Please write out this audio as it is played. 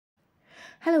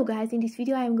Hello guys, in this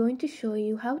video I am going to show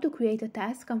you how to create a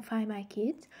task on Find My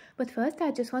Kids. But first I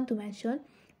just want to mention,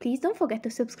 please don't forget to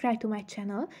subscribe to my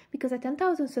channel because at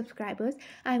 10,000 subscribers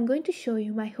I am going to show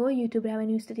you my whole YouTube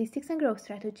revenue statistics and growth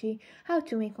strategy, how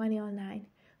to make money online.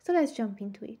 So let's jump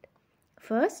into it.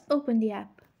 First, open the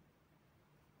app.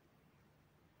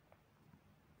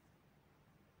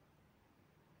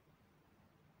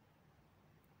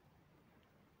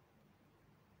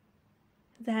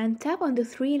 Then tap on the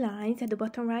three lines at the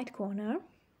bottom right corner,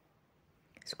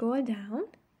 scroll down,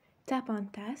 tap on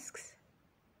Tasks,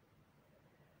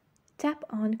 tap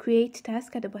on Create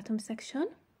Task at the bottom section,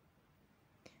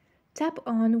 tap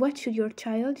on What should your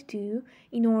child do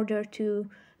in order to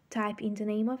type in the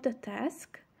name of the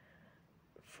task.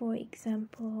 For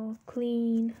example,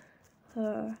 clean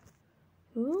her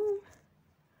room.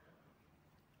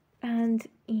 And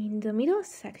in the middle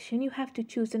section, you have to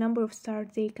choose the number of stars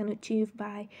they can achieve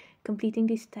by completing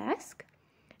this task.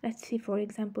 Let's see, for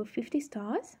example, 50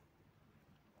 stars.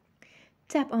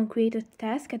 Tap on Create a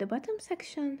Task at the bottom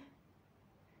section.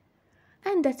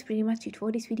 And that's pretty much it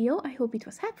for this video. I hope it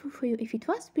was helpful for you. If it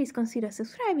was, please consider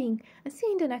subscribing and see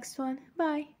you in the next one.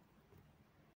 Bye!